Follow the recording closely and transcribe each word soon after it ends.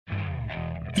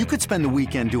You could spend the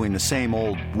weekend doing the same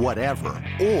old whatever,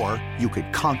 or you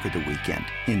could conquer the weekend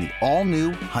in the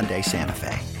all-new Hyundai Santa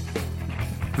Fe.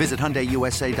 Visit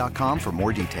HyundaiUSA.com for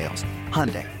more details.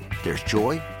 Hyundai, there's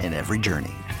joy in every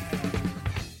journey.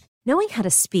 Knowing how to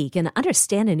speak and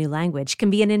understand a new language can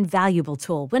be an invaluable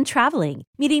tool when traveling,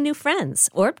 meeting new friends,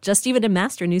 or just even to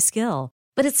master a new skill.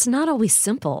 But it's not always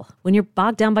simple when you're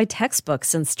bogged down by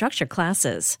textbooks and structured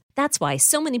classes. That's why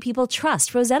so many people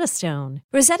trust Rosetta Stone.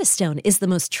 Rosetta Stone is the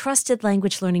most trusted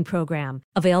language learning program,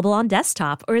 available on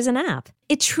desktop or as an app.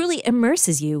 It truly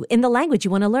immerses you in the language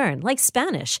you want to learn, like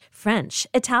Spanish, French,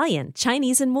 Italian,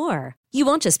 Chinese, and more. You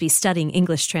won't just be studying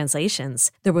English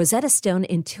translations. The Rosetta Stone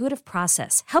intuitive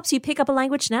process helps you pick up a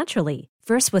language naturally,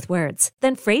 first with words,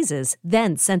 then phrases,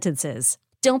 then sentences.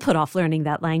 Don't put off learning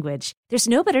that language. There's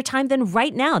no better time than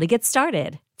right now to get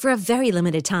started. For a very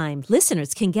limited time,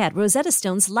 listeners can get Rosetta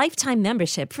Stone's lifetime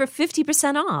membership for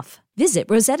 50% off. Visit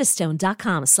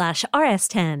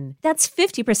rosettastone.com/rs10. That's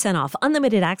 50% off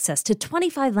unlimited access to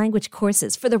 25 language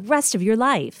courses for the rest of your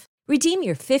life. Redeem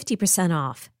your 50%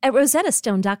 off at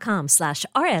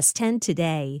rosettastone.com/rs10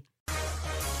 today.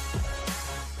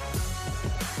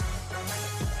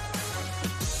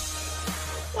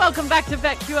 Welcome back to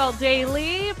BetQL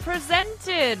Daily,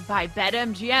 presented by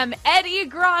BetMGM. Eddie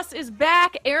Gross is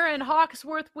back. Aaron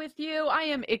Hawksworth with you. I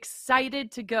am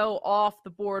excited to go off the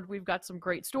board. We've got some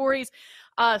great stories,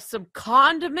 some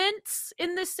condiments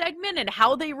in this segment and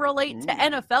how they relate to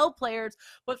NFL players.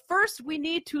 But first, we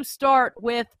need to start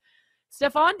with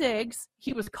Stefon Diggs.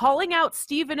 He was calling out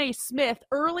Stephen A. Smith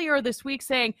earlier this week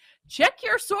saying, check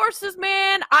your sources,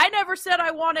 man. I never said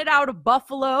I wanted out of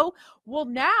Buffalo. Well,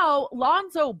 now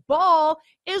Lonzo Ball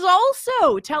is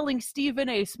also telling Stephen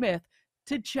A. Smith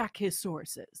to check his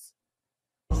sources.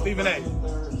 Stephen A.,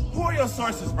 who are your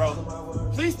sources, bro?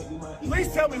 Please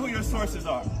tell me who your sources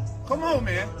are. Come on,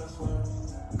 man.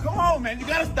 Come on, man. You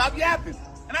got to stop yapping.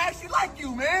 And I actually like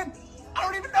you, man. I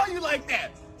don't even know you like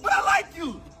that, but I like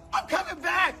you. I'm coming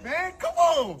back, man. Come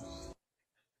on.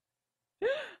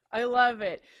 I love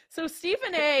it. So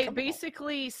Stephen A.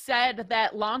 basically said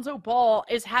that Lonzo Ball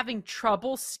is having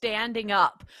trouble standing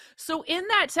up. So in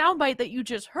that soundbite that you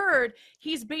just heard,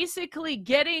 he's basically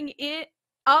getting it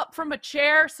up from a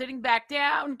chair, sitting back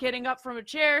down, getting up from a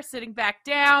chair, sitting back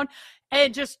down,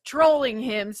 and just trolling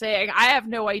him, saying, I have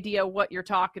no idea what you're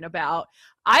talking about.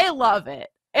 I love it.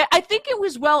 I think it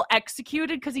was well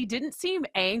executed because he didn't seem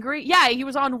angry. Yeah, he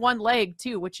was on one leg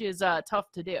too, which is tough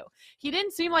to do. He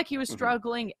didn't seem like he was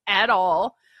struggling at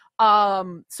all.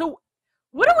 So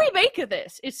what do we make of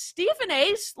this? Is Stephen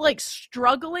A. like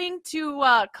struggling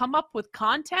to come up with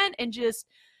content and just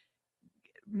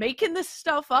making this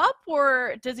stuff up?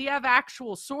 Or does he have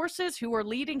actual sources who are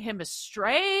leading him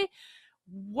astray?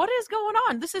 What is going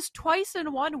on? This is twice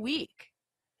in 1 week.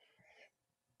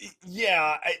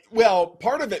 Yeah, well,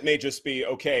 part of it may just be,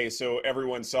 okay, so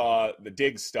everyone saw the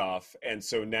Diggs stuff, and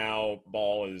so now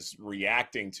Ball is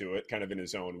reacting to it kind of in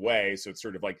his own way, so it's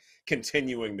sort of like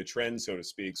continuing the trend, so to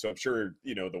speak. So I'm sure,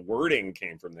 the wording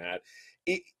came from that.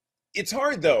 It's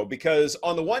hard, though, because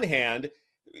on the one hand,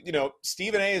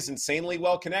 Stephen A. is insanely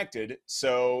well connected,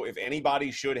 so if anybody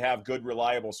should have good,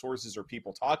 reliable sources or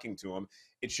people talking to him,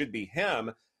 it should be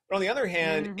him. But on the other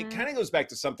hand, it kind of goes back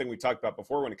to something we talked about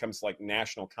before when it comes to like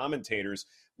national commentators,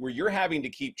 where you're having to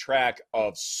keep track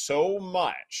of so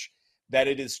much that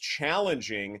it is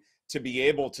challenging to be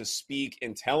able to speak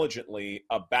intelligently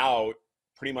about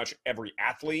pretty much every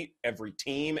athlete, every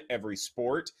team, every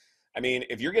sport. I mean,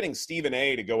 if you're getting Stephen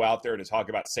A. to go out there to talk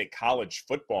about, say, college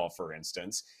football, for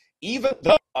instance, even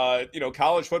though,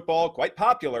 college football, quite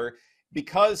popular,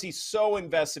 because he's so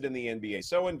invested in the NBA,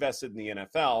 so invested in the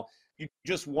NFL, you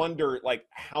just wonder, like,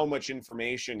 how much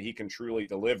information he can truly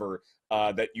deliver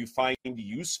that you find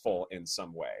useful in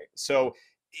some way. So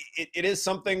it is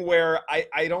something where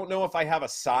I don't know if I have a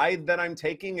side that I'm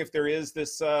taking, if there is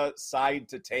this side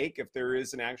to take, if there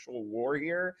is an actual war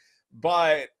here.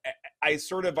 But I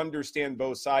sort of understand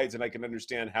both sides, and I can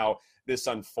understand how this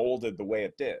unfolded the way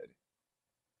it did.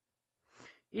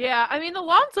 Yeah, I mean, the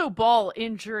Lonzo Ball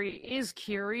injury is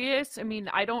curious. I mean,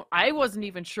 I wasn't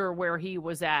even sure where he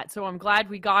was at. So I'm glad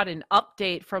we got an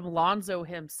update from Lonzo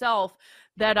himself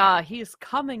that he's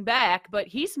coming back, but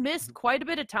he's missed quite a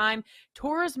bit of time,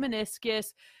 tore his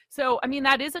meniscus. So, I mean,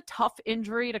 that is a tough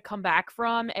injury to come back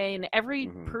from, and every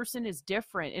person is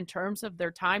different in terms of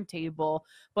their timetable.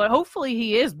 But hopefully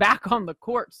he is back on the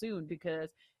court soon, because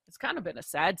it's kind of been a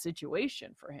sad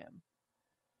situation for him.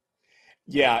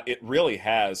 Yeah, it really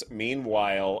has.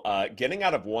 Meanwhile, getting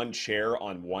out of one chair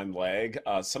on one leg,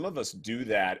 some of us do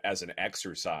that as an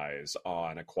exercise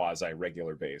on a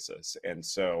quasi-regular basis. And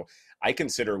so I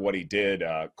consider what he did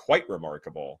quite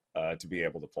remarkable to be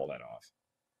able to pull that off.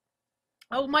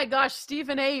 Oh my gosh,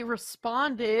 Stephen A.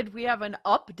 responded. We have an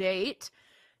update.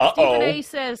 Uh-oh. Stephen A.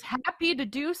 says, happy to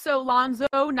do so, Lonzo.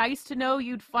 Nice to know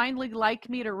you'd finally like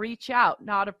me to reach out.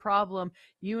 Not a problem.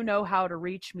 You know how to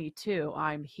reach me too.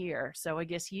 I'm here. So I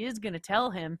guess he is going to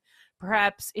tell him,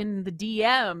 perhaps in the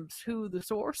DMs, who the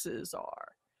sources are.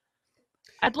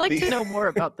 I'd like to know more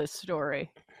about this story.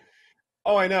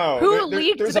 Oh, I know. Who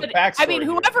leaked there's a it? backstory I mean,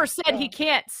 whoever here. said he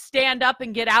can't stand up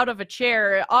and get out of a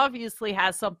chair obviously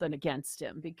has something against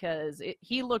him, because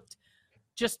he looked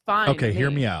just fine. Okay, hear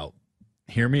me out.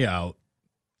 Hear me out.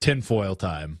 Tinfoil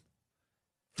time.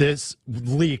 This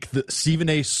leak, Stephen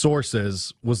A.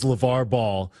 sources, was LeVar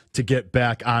Ball to get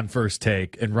back on First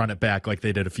Take and run it back like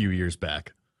they did a few years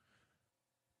back.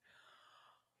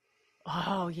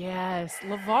 Oh, yes.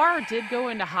 LeVar did go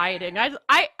into hiding.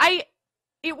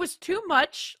 It was too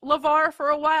much LeVar for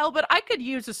a while, but I could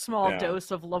use a small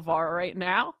dose of LeVar right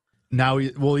now. Now,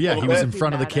 he was in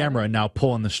front of the Badass. camera and now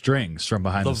pulling the strings from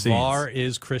behind the scenes. LeVar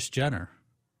is Kris Jenner.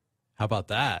 How about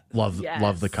that? Love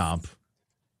the comp.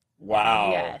 Wow.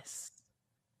 Yes.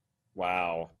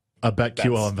 Wow. A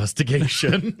BetQL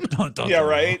investigation. Don't Yeah,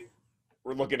 right?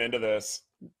 We're looking into this.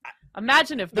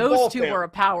 Imagine if The those Ball two family. were a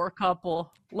power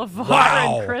couple. LeVar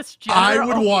Wow. and Kris Jenner. I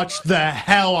would Oh, watch the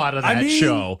hell out of that I mean-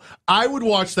 show. I would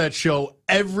watch that show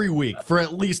every week for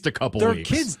at least a couple Their weeks.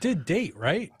 kids did date,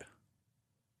 right?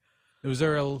 Was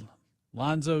there a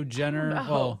Lonzo Jenner? No.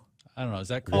 Well, I don't know. Is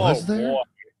that Kris? Was there? boy.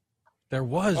 There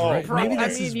was, Oh, right? bro, Maybe I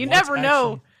this mean, is you what's never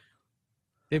know. actually-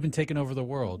 They've been taking over the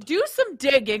world. Do some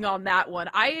digging on that one.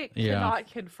 I Yeah. cannot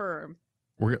confirm.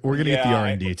 We're gonna get the Yeah,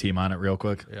 R&D team on it real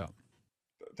quick. Yeah.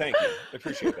 Thank you. I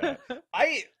appreciate that.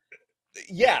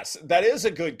 Yes, that is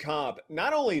a good comp.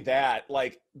 Not only that,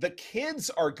 like, the kids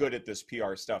are good at this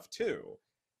PR stuff too.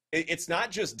 It's not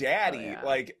just daddy. Oh, yeah.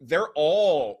 Like, they're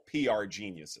all PR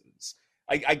geniuses.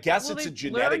 I guess Well, it's a they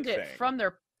genetic learned thing. it from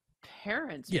their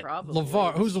parents, Yeah, probably.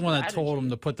 LeVar, who's the one that told Strategy. him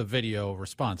to put the video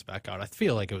response back out? I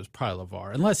feel like it was probably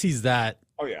LeVar, unless he's that,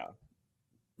 Oh, yeah.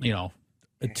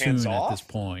 attuned at off? this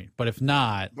point. But if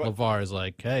not, But- LeVar is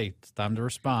like, hey, it's time to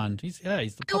respond. He's the I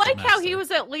puppet like how he master.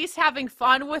 was at least having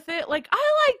fun with it. Like,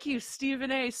 I like you,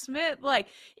 Stephen A. Smith. Like,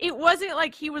 it wasn't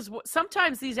like he was.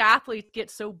 Sometimes these athletes get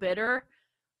so bitter,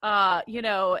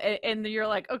 and you're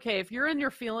like, okay, if you're in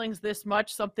your feelings this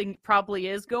much, something probably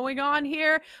is going on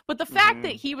here. But the fact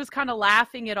that he was kind of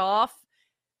laughing it off,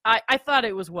 I thought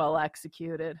it was well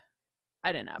executed.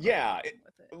 I didn't have a Yeah, problem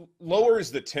with it.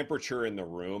 Lowers the temperature in the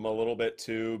room a little bit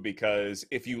too, because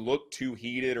if you look too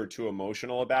heated or too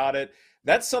emotional about it,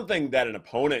 that's something that an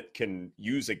opponent can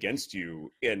use against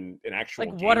you in an actual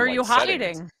Like, what are you game-like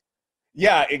settings. hiding?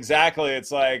 Yeah, exactly.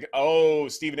 It's like, oh,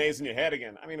 Stephen A's in your head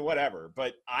again. I mean, whatever.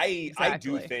 But I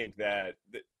do Exactly. think that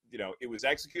it was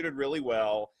executed really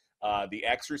well. The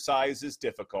exercise is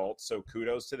difficult, so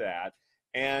kudos to that.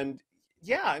 And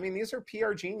yeah, I mean, these are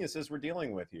PR geniuses we're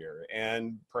dealing with here,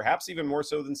 and perhaps even more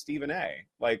so than Stephen A.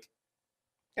 Like,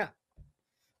 yeah.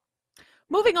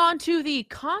 Moving on to the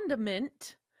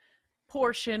condiment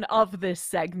portion of this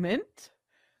segment.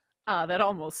 That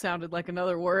almost sounded like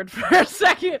another word for a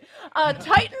second.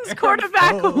 Titans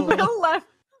quarterback Will Levis.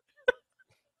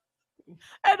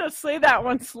 I had to say that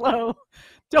one slow.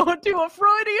 Don't do a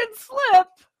Freudian slip.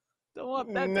 Don't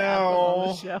want that to happen on the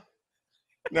No. show.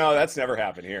 No, that's never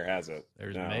happened here, has it?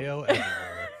 There's No. mayo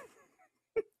everywhere.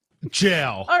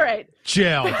 Jail. All right.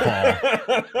 Jail, Paul.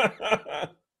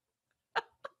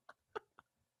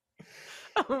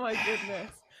 Oh my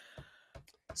goodness.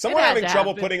 Someone It had having to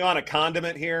trouble happen. putting on a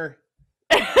condiment here?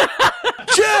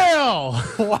 Jail.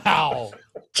 Wow.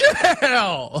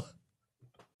 Jail.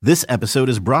 This episode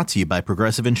is brought to you by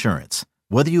Progressive Insurance.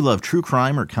 Whether you love true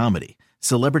crime or comedy,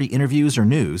 celebrity interviews or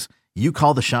news, you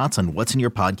call the shots on what's in your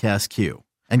podcast queue.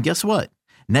 And guess what?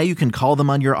 Now you can call them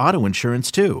on your auto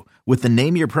insurance too with the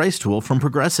Name Your Price tool from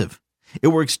Progressive. It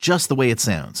works just the way it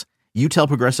sounds. You tell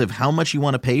Progressive how much you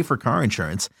want to pay for car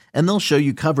insurance, and they'll show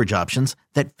you coverage options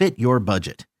that fit your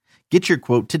budget. Get your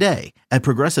quote today at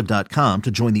Progressive.com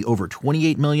to join the over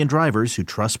 28 million drivers who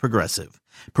trust Progressive.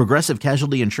 Progressive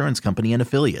Casualty Insurance Company and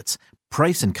Affiliates.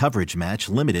 Price and coverage match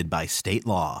limited by state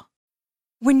law.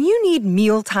 When you need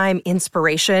mealtime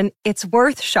inspiration, it's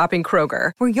worth shopping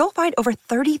Kroger, where you'll find over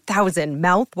 30,000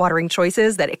 mouth-watering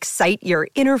choices that excite your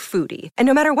inner foodie. And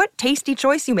no matter what tasty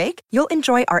choice you make, you'll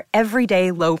enjoy our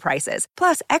everyday low prices,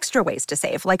 plus extra ways to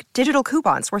save, like digital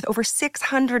coupons worth over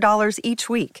 $600 each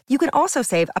week. You can also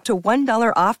save up to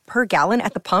 $1 off per gallon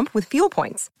at the pump with fuel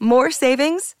points. More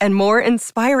savings and more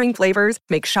inspiring flavors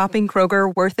make shopping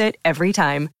Kroger worth it every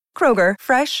time. Kroger,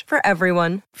 fresh for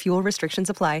everyone. Fuel restrictions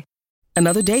apply.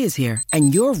 Another day is here,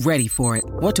 and you're ready for it.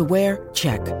 What to wear?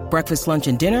 Check. Breakfast, lunch,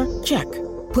 and dinner? Check.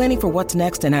 Planning for what's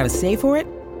next and how to save for it?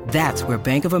 That's where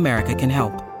Bank of America can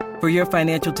help. For your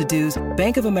financial to-dos,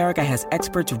 Bank of America has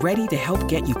experts ready to help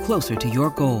get you closer to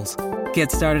your goals.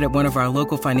 Get started at one of our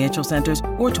local financial centers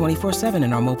or 24/7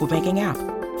 in our mobile banking app.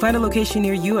 Find a location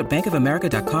near you at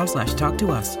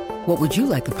bankofamerica.com/talktous. What would you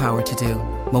like the power to do?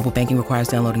 Mobile banking requires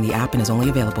downloading the app and is only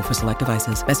available for select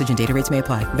devices. Message and data rates may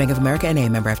apply. Bank of America NA,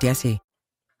 member FDIC.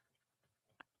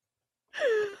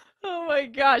 Oh my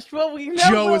gosh. Well, we know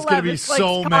Joe is going to be Levis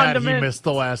so likes mad he condiments. missed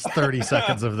the last 30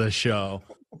 seconds of this show.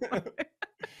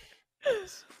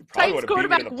 Titans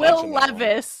quarterback Will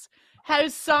Levis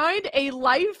has signed a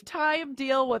lifetime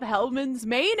deal with Hellman's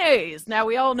Mayonnaise. Now,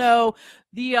 we all know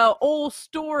the old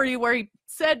story where he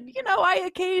said, I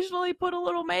occasionally put a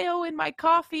little mayo in my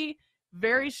coffee.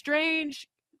 Very strange.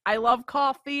 I love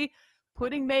coffee.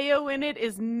 Putting mayo in it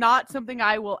is not something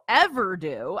I will ever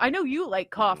do. I know you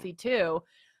like coffee too.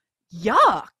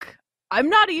 Yuck. I'm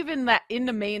not even that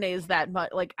into mayonnaise that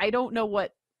much. Like, I don't know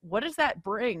what does that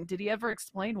bring? Did he ever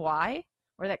explain why?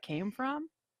 Where that came from?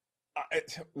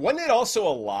 Wasn't it also a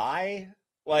lie?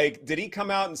 Like, did he come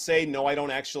out and say, no, I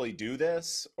don't actually do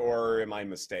this? Or am I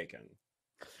mistaken?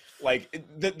 Like,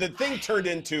 the thing turned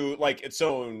into, like, its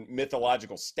own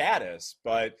mythological status,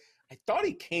 but I thought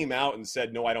he came out and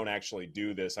said, no, I don't actually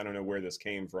do this. I don't know where this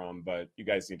came from, but you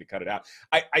guys need to cut it out.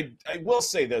 I will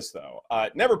say this, though.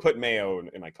 Never put mayo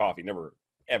in my coffee. Never,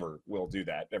 ever will do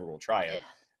that. Never will try it,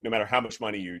 no matter how much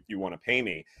money you want to pay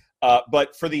me.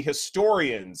 But for the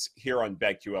historians here on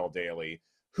BetQL Daily,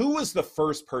 who was the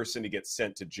first person to get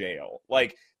sent to jail?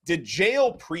 Like, did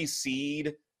jail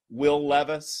precede Will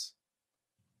Levis?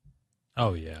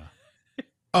 Oh, yeah.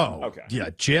 Oh, okay.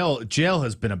 Yeah, jail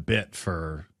has been a bit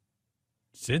for...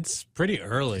 It's pretty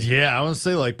early. Yeah, I want to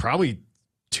say like probably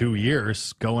 2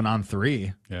 years, going on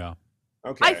 3. Yeah.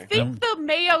 Okay. I think the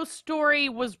Mayo story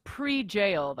was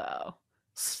pre-jail, though.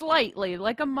 Slightly,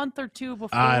 like a month or two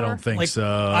before. I don't think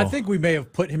so. I think we may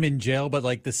have put him in jail, but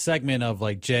like the segment of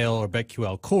like jail or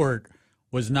BetQL court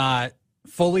was not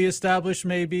fully established,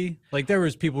 maybe. Like there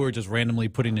was people who were just randomly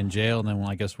putting in jail, and then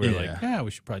I guess we were like,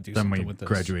 we should probably do something with this. Then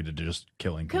we graduated to just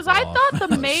killing people. Because I thought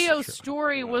the Mayo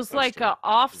story was like a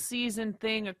off-season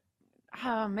thing.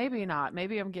 Maybe not.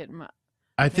 Maybe I'm getting...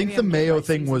 I think the Mayo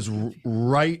thing was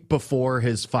right before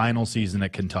his final season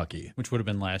at Kentucky. Which would have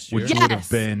been last year. Which would have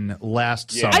been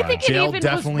last summer. I think Jail even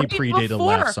definitely was right predated before.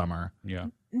 last summer. Yeah.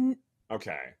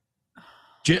 Okay.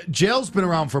 Jail's been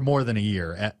around for more than a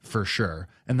year, for sure.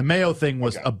 And the Mayo thing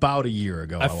was about a year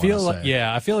ago, I feel wanna like, say.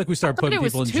 I feel like we started putting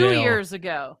people in it jail. was 2 years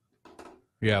ago.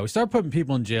 Yeah, we started putting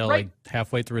people in jail Right. like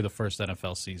halfway through the first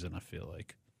NFL season, I feel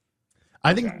like.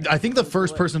 I think the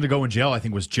first person to go in jail,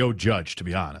 was Joe Judge, to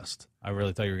be honest. I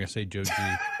really thought you were going to say Joe G,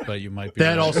 but you might be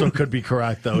That right. also could be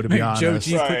correct, though, to be honest. Joe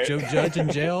G put Joe Judge in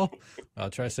jail?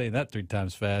 I'll try saying that 3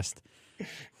 times fast.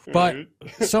 But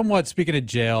somewhat speaking of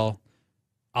jail,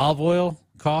 olive oil,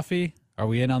 coffee, are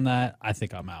we in on that? I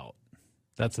think I'm out.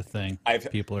 That's a thing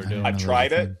people are doing. I've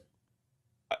tried it.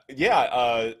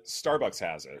 Starbucks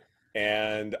has it.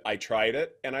 And I tried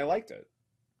it, and I liked it.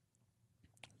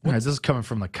 All right, this is coming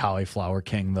from the Cauliflower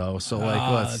King, though, so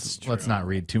let's not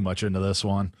read too much into this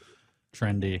one.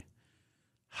 Trendy.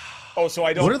 Oh, so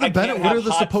I don't. What are the what are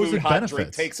the supposed benefits?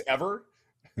 Drink takes ever?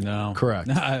 No, correct.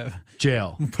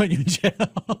 Jail. Put you in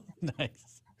jail.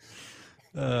 Nice.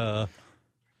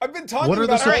 I've been talking. What are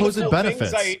the about supposed all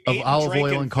benefits things I of ate olive drank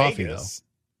oil in and coffee, Vegas.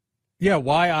 Yeah,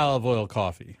 why olive oil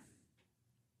coffee?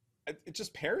 It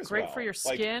just pairs Great well. for your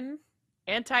Like, skin.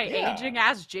 Anti-aging.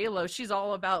 Ask J-Lo. She's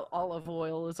all about olive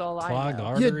oil is all I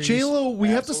know. Yeah, J-Lo, we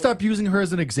have to stop using her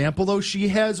as an example, though. She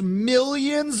has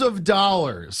millions of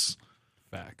dollars.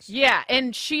 Facts. Yeah,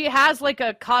 and she has like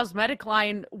a cosmetic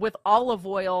line with olive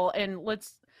oil, and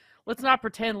let's not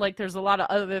pretend like there's a lot of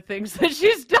other things that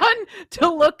she's done to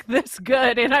look this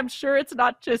good, and I'm sure it's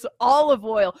not just olive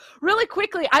oil. Really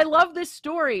quickly, I love this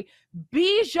story.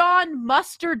 Bijan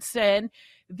Mustardson,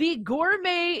 the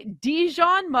gourmet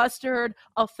Dijon mustard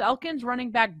of Falcons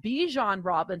running back Bijan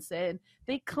Robinson,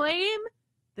 they claim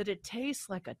that it tastes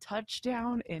like a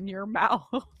touchdown in your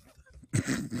mouth.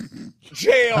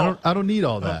 Jail. I don't need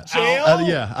all that. Jail?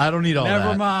 I don't need all that.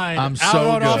 Never mind. I'm out so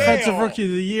on good. offensive Jail. rookie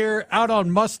of the year. Out on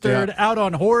Mustard. Yeah. Out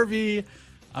on Horvey.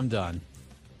 I'm done.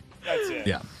 That's it.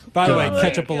 Yeah. By the way, Oh my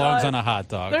ketchup God. belongs on a hot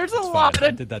dog. There's a It's lot fine. I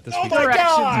of did that this Oh week. my directions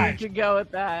gosh. you could go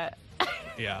with that.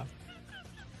 Yeah.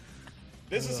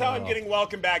 This is how I'm getting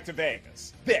welcome back to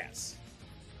Vegas.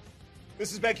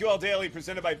 This is BetQL Daily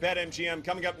presented by BetMGM.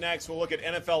 Coming up next, we'll look at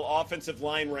NFL offensive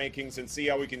line rankings and see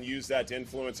how we can use that to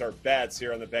influence our bets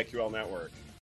here on the BetQL Network.